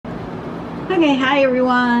Okay, hi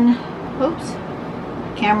everyone. Oops,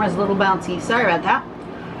 camera's a little bouncy. Sorry about that.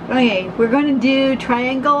 Okay, we're going to do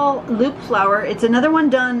triangle loop flower. It's another one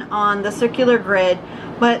done on the circular grid,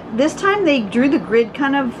 but this time they drew the grid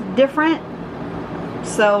kind of different.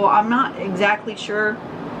 So I'm not exactly sure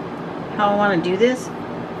how I want to do this.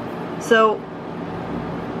 So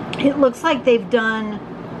it looks like they've done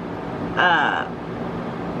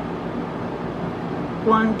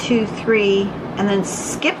 1, 2, 3, and then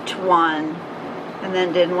skipped one, and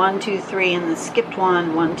then did 1, 2, 3, and then skipped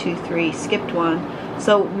one, 1, 2, 3, skipped one.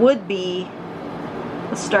 So it would be,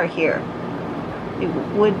 let's start here. It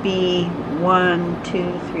would be 1,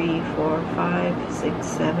 2, 3, 4, 5, 6,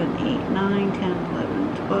 7, 8, 9, 10,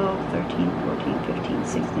 11, 12, 13, 14, 15,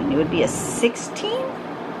 16. It would be a 16?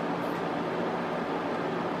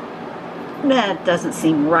 That doesn't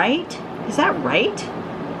seem right. Is that right?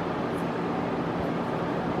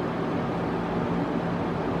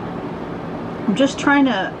 I'm just trying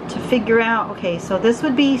to figure out, okay, so this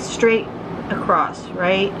would be straight across,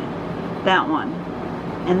 right? That one.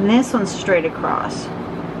 And this one's straight across.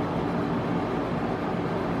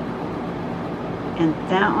 And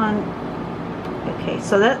that one, okay,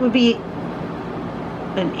 so that would be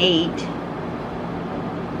an 8.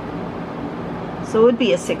 So it would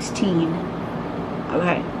be a 16.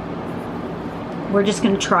 Okay. We're just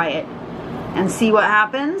going to try it and see what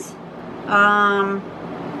happens.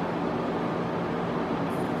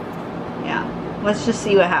 Yeah, let's just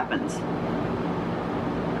see what happens.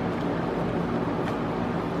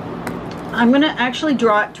 I'm going to actually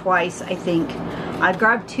draw it twice, I think. I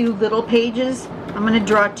grabbed 2 little pages. I'm going to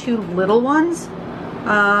draw 2 little ones.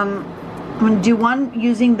 I'm going to do one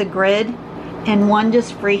using the grid and one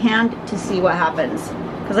just freehand to see what happens.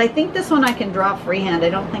 Because I think this one I can draw freehand. I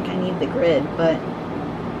don't think I need the grid, but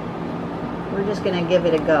we're just going to give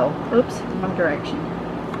it a go. Oops, wrong direction.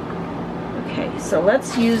 Okay, so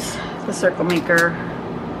let's use the circle maker.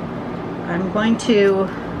 I'm going to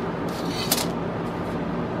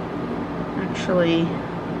actually,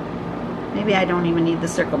 maybe I don't even need the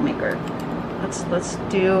circle maker. Let's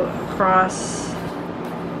do across.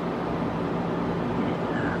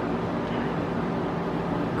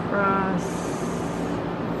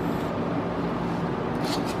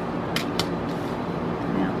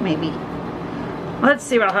 Yeah, maybe. Let's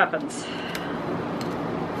see what happens.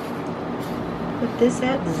 Put this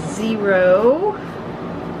at 0.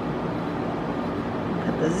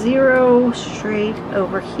 Put the 0 straight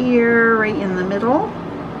over here, right in the middle.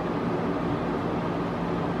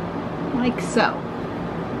 Like so.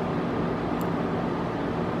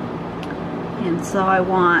 And so I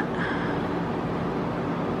want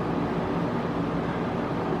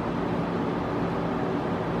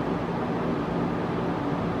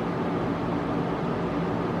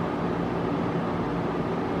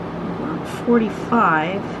about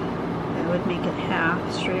 45. That would make it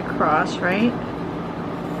half straight across, right?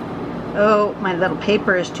 Oh, my little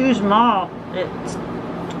paper is too small. It's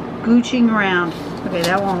gooching around. Okay,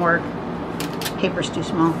 that won't work. Paper's too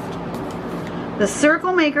small. The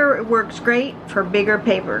circle maker works great for bigger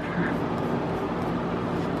paper.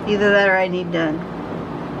 Either that or I need to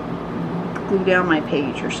glue down my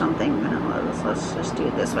page or something. Let's just do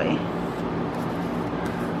it this way.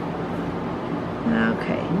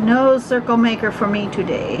 Okay, no circle maker for me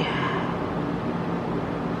today.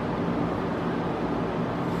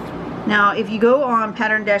 Now, if you go on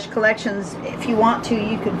Pattern Dash Collections, if you want to,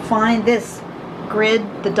 you can find this grid,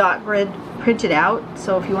 the dot grid, printed out.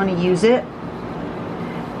 So if you want to use it.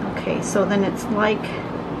 Okay, so then it's like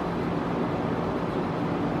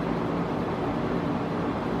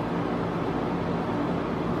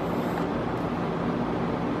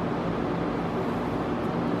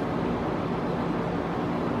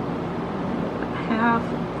half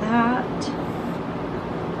of that.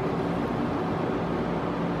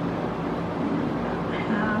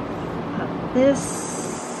 This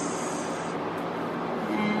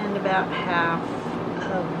and about half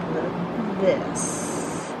of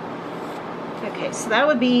this. Okay, so that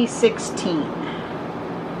would be 16.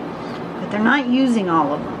 But they're not using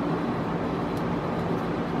all of them.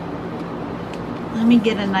 Let me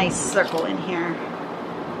get a nice circle in here.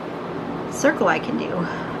 Circle I can do,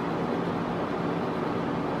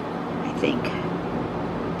 I think.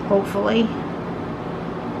 Hopefully.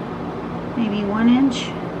 Maybe 1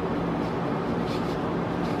 inch.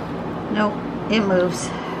 Nope, it moves.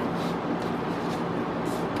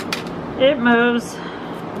 It moves.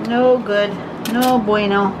 No good. No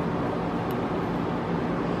bueno.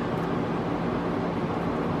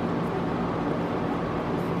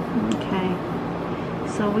 Okay.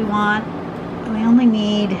 So we only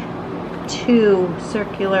need 2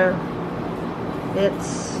 circular bits.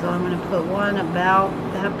 So I'm going to put one about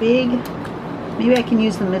that big. Maybe I can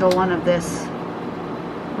use the middle one of this.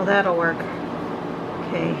 Well, that'll work.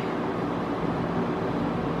 Okay.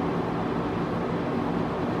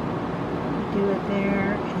 Do it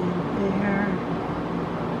there and there.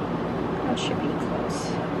 That should be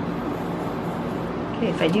close. Okay,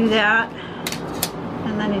 if I do that,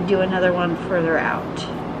 and then I do another one further out.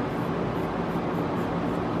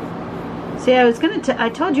 See, I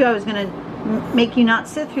told you I was gonna make you not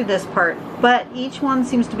sit through this part, but each one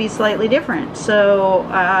seems to be slightly different. So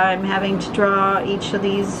I'm having to draw each of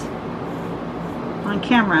these on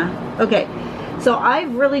camera. Okay, so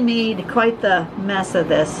I've really made quite the mess of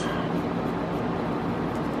this.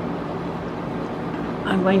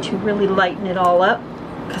 I'm going to really lighten it all up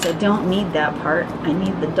because I don't need that part. I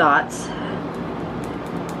need the dots.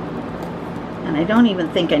 And I don't even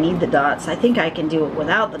think I need the dots. I think I can do it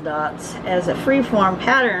without the dots as a freeform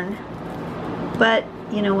pattern. But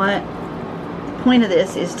you know what? The point of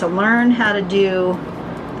this is to learn how to do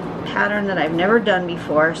a pattern that I've never done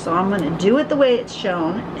before. So I'm going to do it the way it's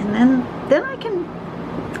shown, and then I can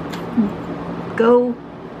go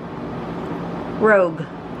rogue.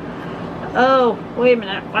 Oh, wait a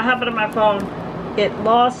minute. What happened to my phone? It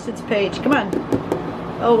lost its page. Come on.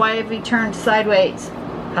 Oh, why have we turned sideways?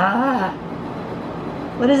 Ah.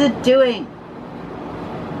 What is it doing?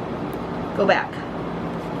 Go back.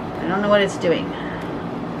 I don't know what it's doing.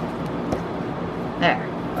 There.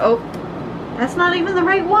 Oh, that's not even the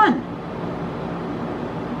right one.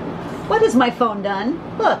 What has my phone done?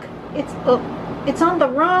 Look, it's on the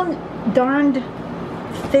wrong darned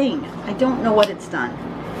thing. I don't know what it's done.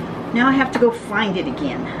 Now I have to go find it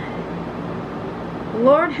again.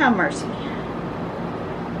 Lord have mercy.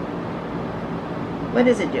 What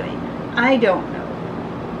is it doing? I don't know.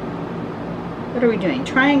 What are we doing?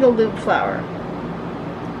 Triangle loop flower.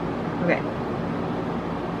 Okay.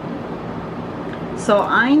 So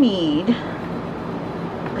I need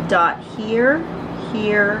a dot here,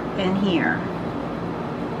 here, and here.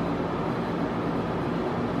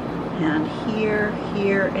 And here,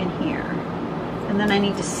 here, and here. And then I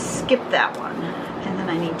need to skip that one. And then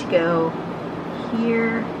I need to go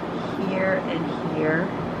here, here, and here.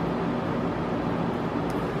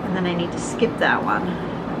 And then I need to skip that one.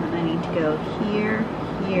 And then I need to go here,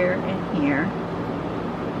 here, and here.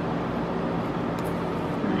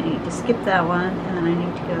 And I need to skip that one. And then I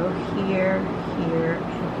need to go here, here,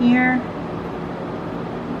 and here.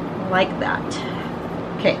 Like that.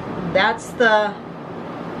 Okay,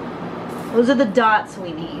 those are the dots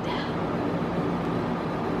we need.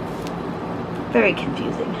 Very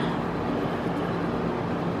confusing.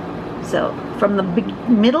 So from the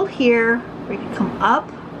middle here, we can come up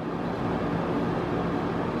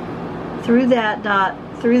through that dot,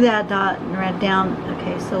 and right down.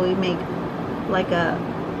 Okay, so we make like a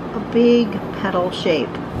big petal shape,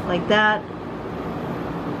 like that,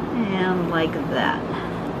 and like that.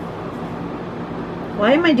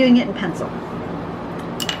 Why am I doing it in pencil?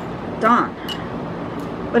 Dawn,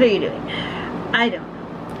 what are you doing? I don't know.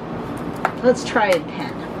 Let's try a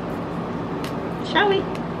pen. Shall we?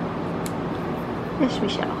 Yes, we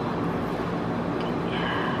shall. Okay.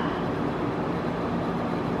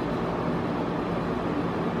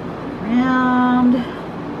 Around,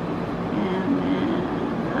 and then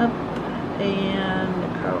up and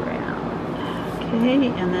around. Okay,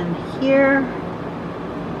 and then here,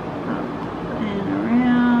 up and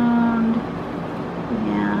around,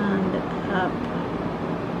 and up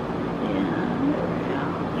and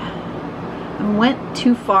around. I went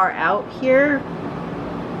too far out here,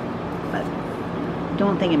 but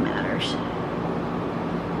don't think it matters.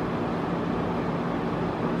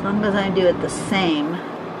 As long as I do it the same.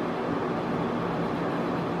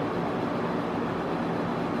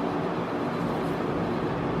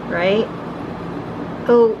 Right?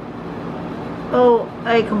 Oh,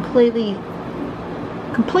 I completely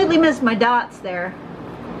missed my dots there.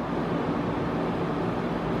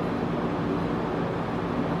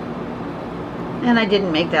 And I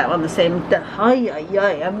didn't make that one the same.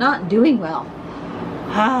 I'm not doing well.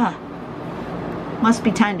 Must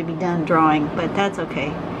be time to be done drawing, but that's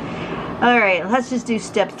okay. Alright, let's just do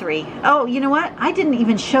step 3. Oh, you know what? I didn't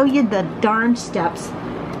even show you the darn steps.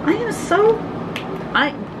 I am so...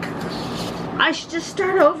 I should just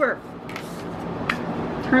start over.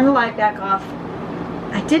 Turn the light back off.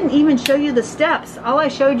 I didn't even show you the steps. All I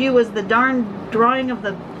showed you was the darn drawing of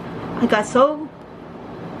the... I got so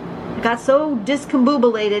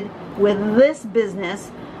discombobulated with this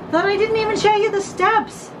business that I didn't even show you the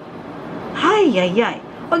steps.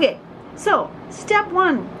 Okay, so step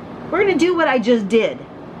 1. We're going to do what I just did.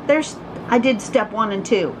 I did step 1 and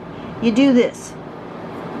 2. You do this.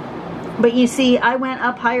 But you see, I went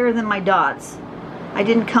up higher than my dots. I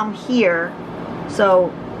didn't come here,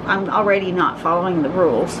 so I'm already not following the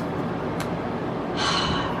rules.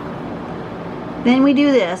 Then we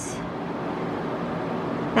do this.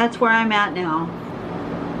 That's where I'm at now.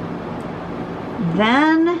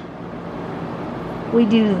 Then we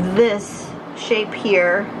do this shape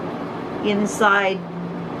here inside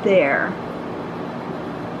there.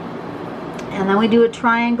 And then we do a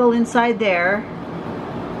triangle inside there.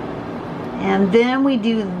 And then we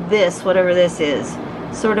do this, whatever this is.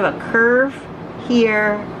 Sort of a curve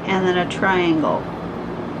here and then a triangle.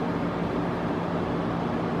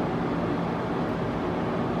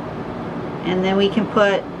 And then we can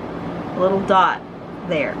put a little dot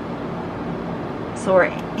there. So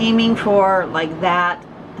we're aiming for like that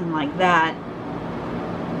and like that.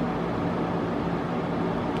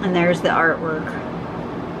 And there's the artwork.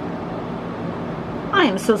 I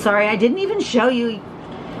am so sorry, I didn't even show you.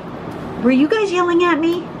 Were you guys yelling at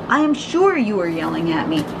me? I am sure you were yelling at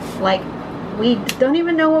me. Like, we don't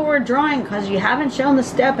even know what we're drawing because you haven't shown the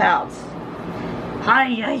step outs.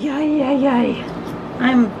 Hi, hi, hi, hi, hi.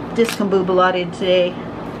 I'm discombobulated today.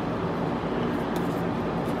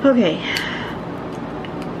 Okay.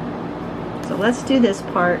 So let's do this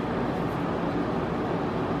part. It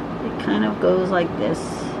kind of goes like this.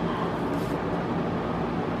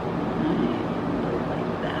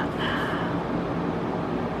 Like that.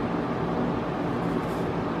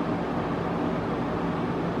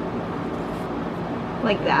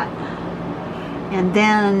 Like that. And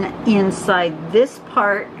then inside this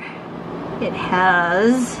part, it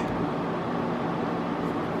has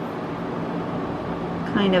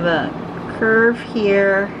kind of a curve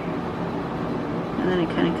here, and then it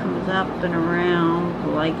kind of comes up and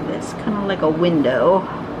around like this, kind of like a window.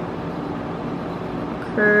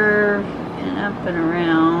 Curve and up and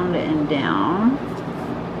around and down,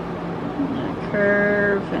 and a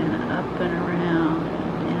curve and up and around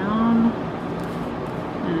and down,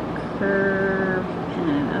 and a curve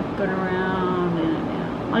and up and around and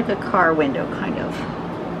down, like a car window kind of.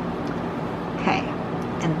 Okay,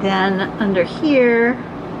 and then under here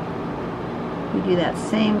we do that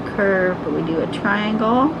same curve, but we do a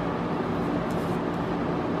triangle.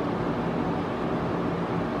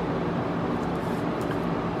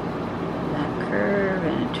 That curve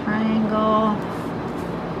and a triangle.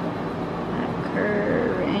 That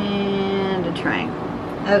curve and a triangle.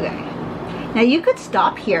 Okay. Now you could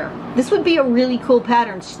stop here. This would be a really cool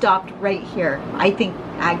pattern stopped right here. I think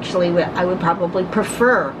actually I would probably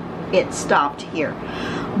prefer it stopped here.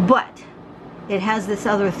 But it has this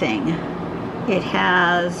other thing. It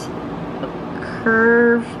has a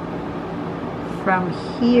curve from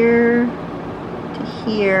here to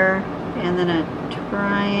here, and then a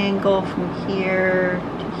triangle from here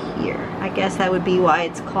to here. I guess that would be why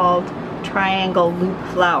it's called triangle loop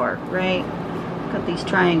flower, right? Got these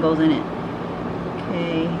triangles in it.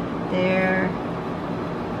 Okay, there,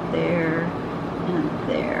 there, and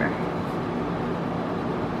there.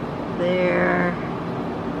 There,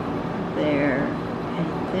 there, and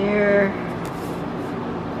there.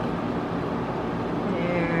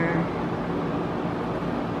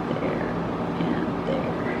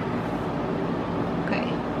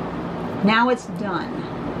 Now it's done.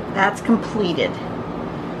 That's completed.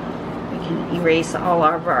 We can erase all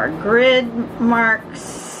of our grid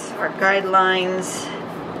marks, our guidelines.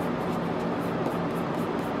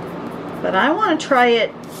 But I want to try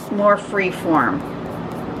it more free form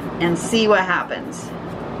and see what happens.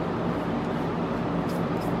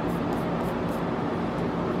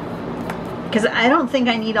 Because I don't think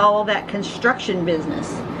I need all of that construction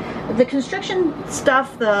business. The construction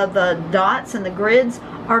stuff, the dots and the grids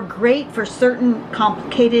are great for certain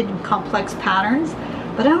complicated and complex patterns,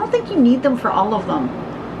 but I don't think you need them for all of them.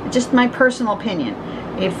 Just my personal opinion.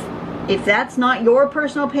 If that's not your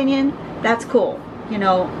personal opinion, that's cool. You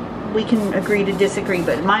know, we can agree to disagree,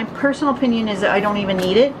 but my personal opinion is that I don't even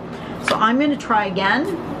need it. So I'm going to try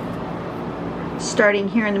again, starting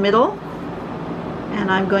here in the middle, and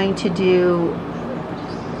I'm going to do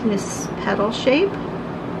this petal shape.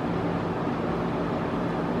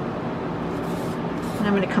 And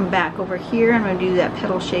I'm going to come back over here. I'm going to do that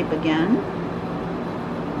petal shape again.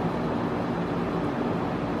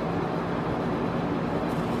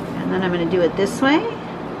 And then I'm going to do it this way.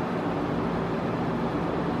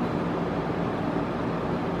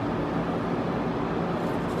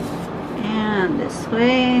 And this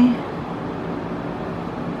way.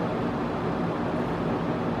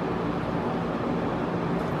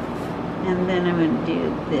 And then I'm going to do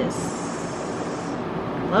this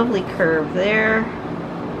lovely curve there.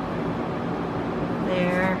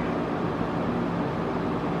 There,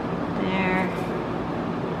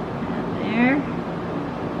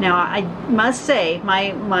 Now I must say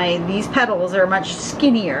these petals are much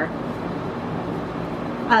skinnier.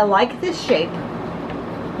 I like this shape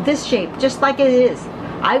just like it is.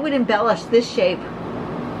 I would embellish this shape.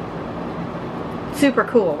 Super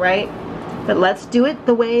cool, right? But let's do it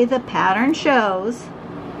the way the pattern shows.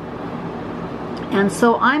 And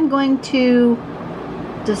so I'm going to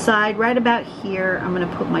decide right about here. I'm going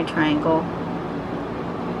to put my triangle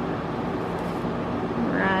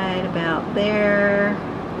right about there,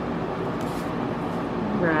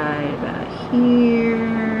 right about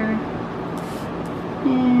here,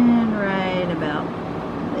 and right about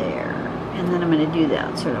there. And then I'm going to do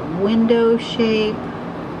that sort of window shape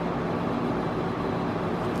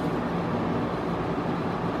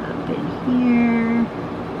up in here.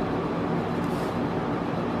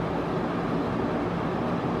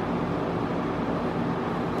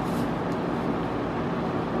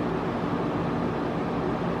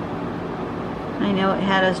 I know it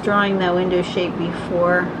had us drawing that window shape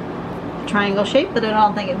before the triangle shape, but I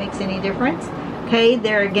don't think it makes any difference. Okay,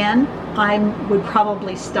 there again, I would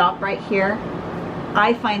probably stop right here.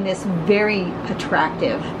 I find this very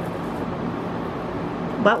attractive.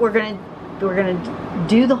 But we're gonna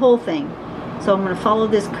do the whole thing. So I'm gonna follow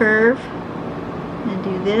this curve and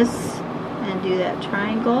do this and do that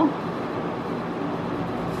triangle.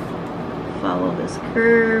 Follow this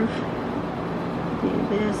curve, do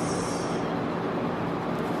this.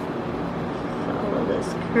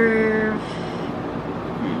 Curve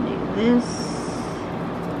and do this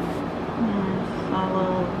and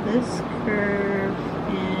follow this curve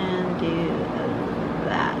and do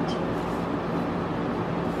that.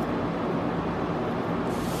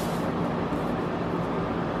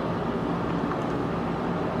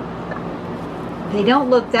 They don't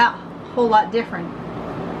look that whole lot different,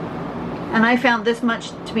 and I found this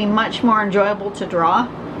to be much more enjoyable to draw.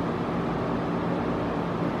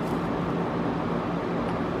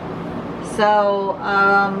 So,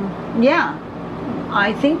 yeah,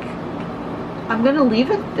 I think I'm going to leave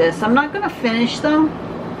it at this. I'm not going to finish them.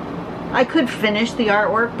 I could finish the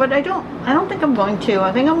artwork, but I don't think I'm going to.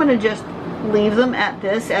 I think I'm going to just leave them at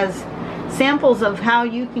this as samples of how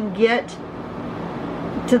you can get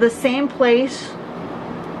to the same place,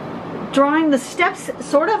 drawing the steps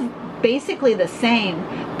sort of basically the same,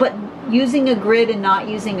 but using a grid and not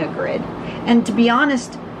using a grid. And to be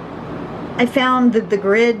honest, I found that the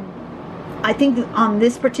grid, I think on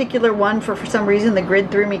this particular one, for some reason, the grid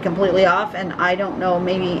threw me completely off, and I don't know,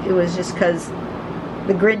 maybe it was just because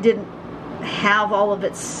the grid didn't have all of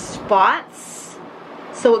its spots,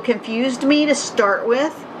 so it confused me to start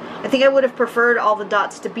with. I think I would have preferred all the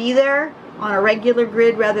dots to be there on a regular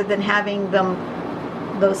grid rather than having them,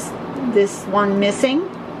 this one missing.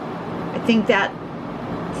 I think that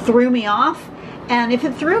threw me off, and if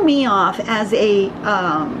it threw me off as an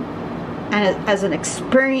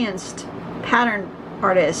experienced pattern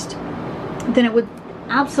artist, then it would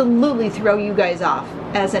absolutely throw you guys off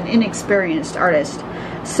as an inexperienced artist.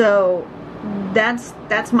 So that's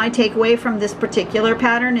my takeaway from this particular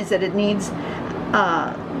pattern, is that it needs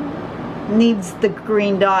the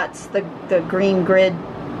green dots, the green grid,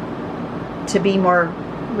 to be more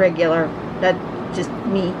regular. That just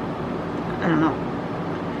me, I don't know,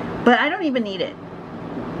 but I don't even need it.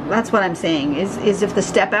 That's what I'm saying, is if the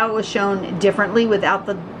step out was shown differently without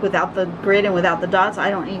the grid and without the dots, I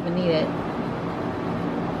don't even need it.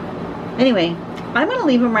 Anyway, I'm going to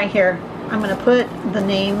leave them right here. I'm going to put the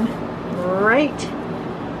name right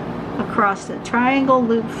across the triangle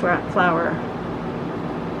loop flower.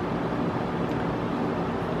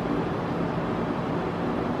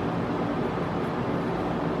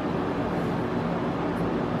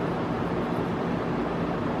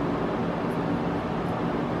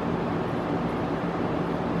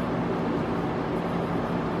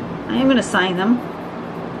 I'm going to sign them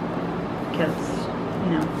because,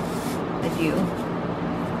 you know, I do.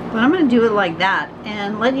 But I'm going to do it like that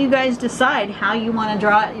and let you guys decide how you want to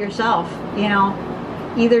draw it yourself. You know,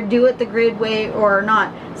 either do it the grid way or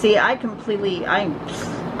not. See, yeah.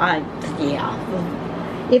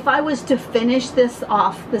 If I was to finish this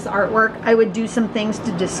off, this artwork, I would do some things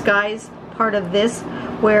to disguise part of this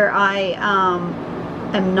where I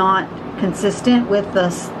am not consistent with the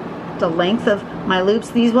length of my loops.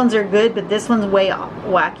 These ones are good, but this one's way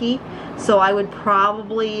wacky. So I would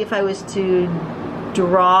probably, if I was to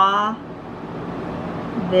draw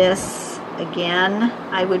this again,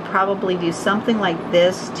 I would probably do something like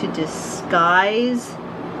this to disguise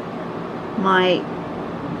my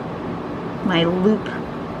loop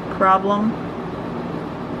problem.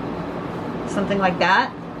 Something like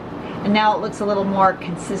that. And now it looks a little more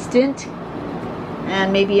consistent.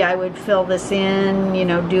 and maybe I would fill this in, you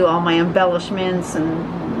know, do all my embellishments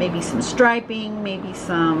and maybe some striping, maybe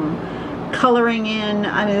some coloring in.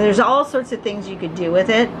 I mean, there's all sorts of things you could do with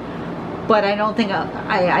it, but I don't think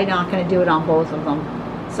I'm not going to do it on both of them.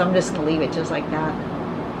 So I'm just going to leave it just like that.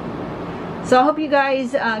 So I hope you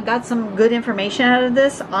guys got some good information out of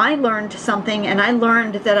this. I learned something, and I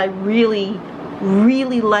learned that I really,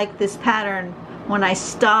 really like this pattern when I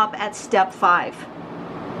stop at step 5.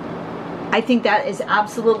 I think that is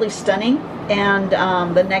absolutely stunning, and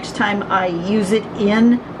the next time I use it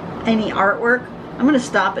in any artwork, I'm going to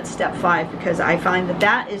stop at step 5 because I find that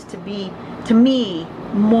that is to me,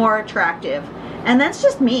 more attractive. And that's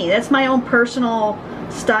just me. That's my own personal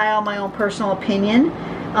style, my own personal opinion.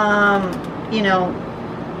 You know,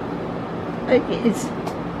 it's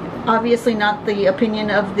obviously not the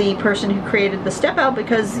opinion of the person who created the step out,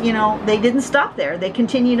 because, you know, they didn't stop there. They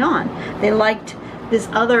continued on. They liked this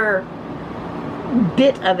other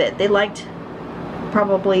bit of it. They liked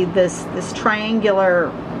probably this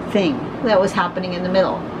triangular thing that was happening in the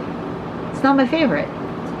middle. It's not my favorite.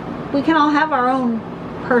 We can all have our own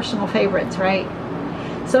personal favorites, right?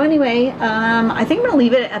 So anyway, I think I'm going to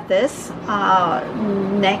leave it at this.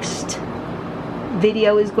 Next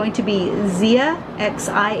video is going to be Xia,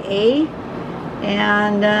 Xia,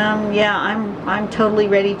 and yeah, I'm totally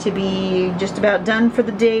ready to be just about done for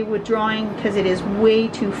the day with drawing, because it is way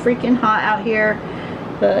too freaking hot out here.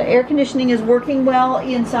 The air conditioning is working well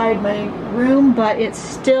inside my room, but it is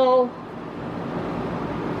still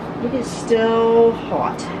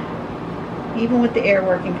hot. Even with the air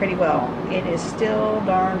working pretty well, it is still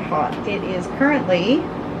darned hot. It is currently,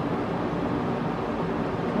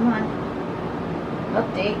 come on,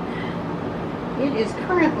 update. It is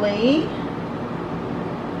currently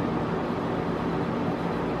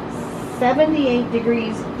 78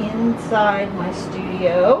 degrees inside my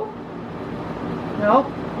studio.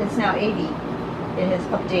 Nope, it's now 80. It has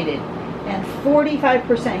updated. And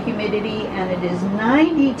 45% humidity, and it is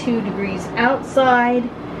 92 degrees outside.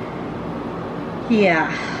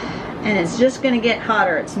 Yeah, and it's just going to get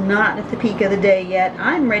hotter. It's not at the peak of the day yet.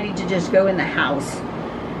 I'm ready to just go in the house,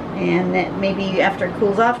 and then maybe after it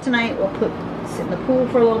cools off tonight, we'll sit in the pool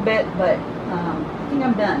for a little bit. But I think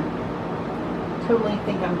I'm done. Totally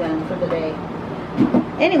think I'm done for the day.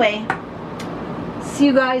 Anyway, see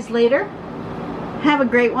you guys later. Have a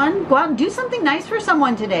great one. Go out and do something nice for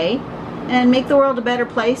someone today, and make the world a better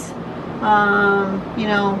place. You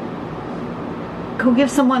know, go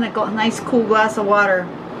give someone a nice cool glass of water.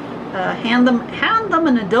 Hand them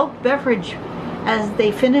an adult beverage as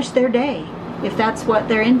they finish their day, if that's what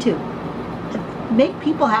they're into. Make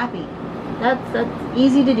people happy. That's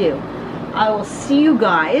easy to do. I will see you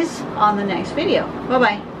guys on the next video. Bye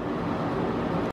bye.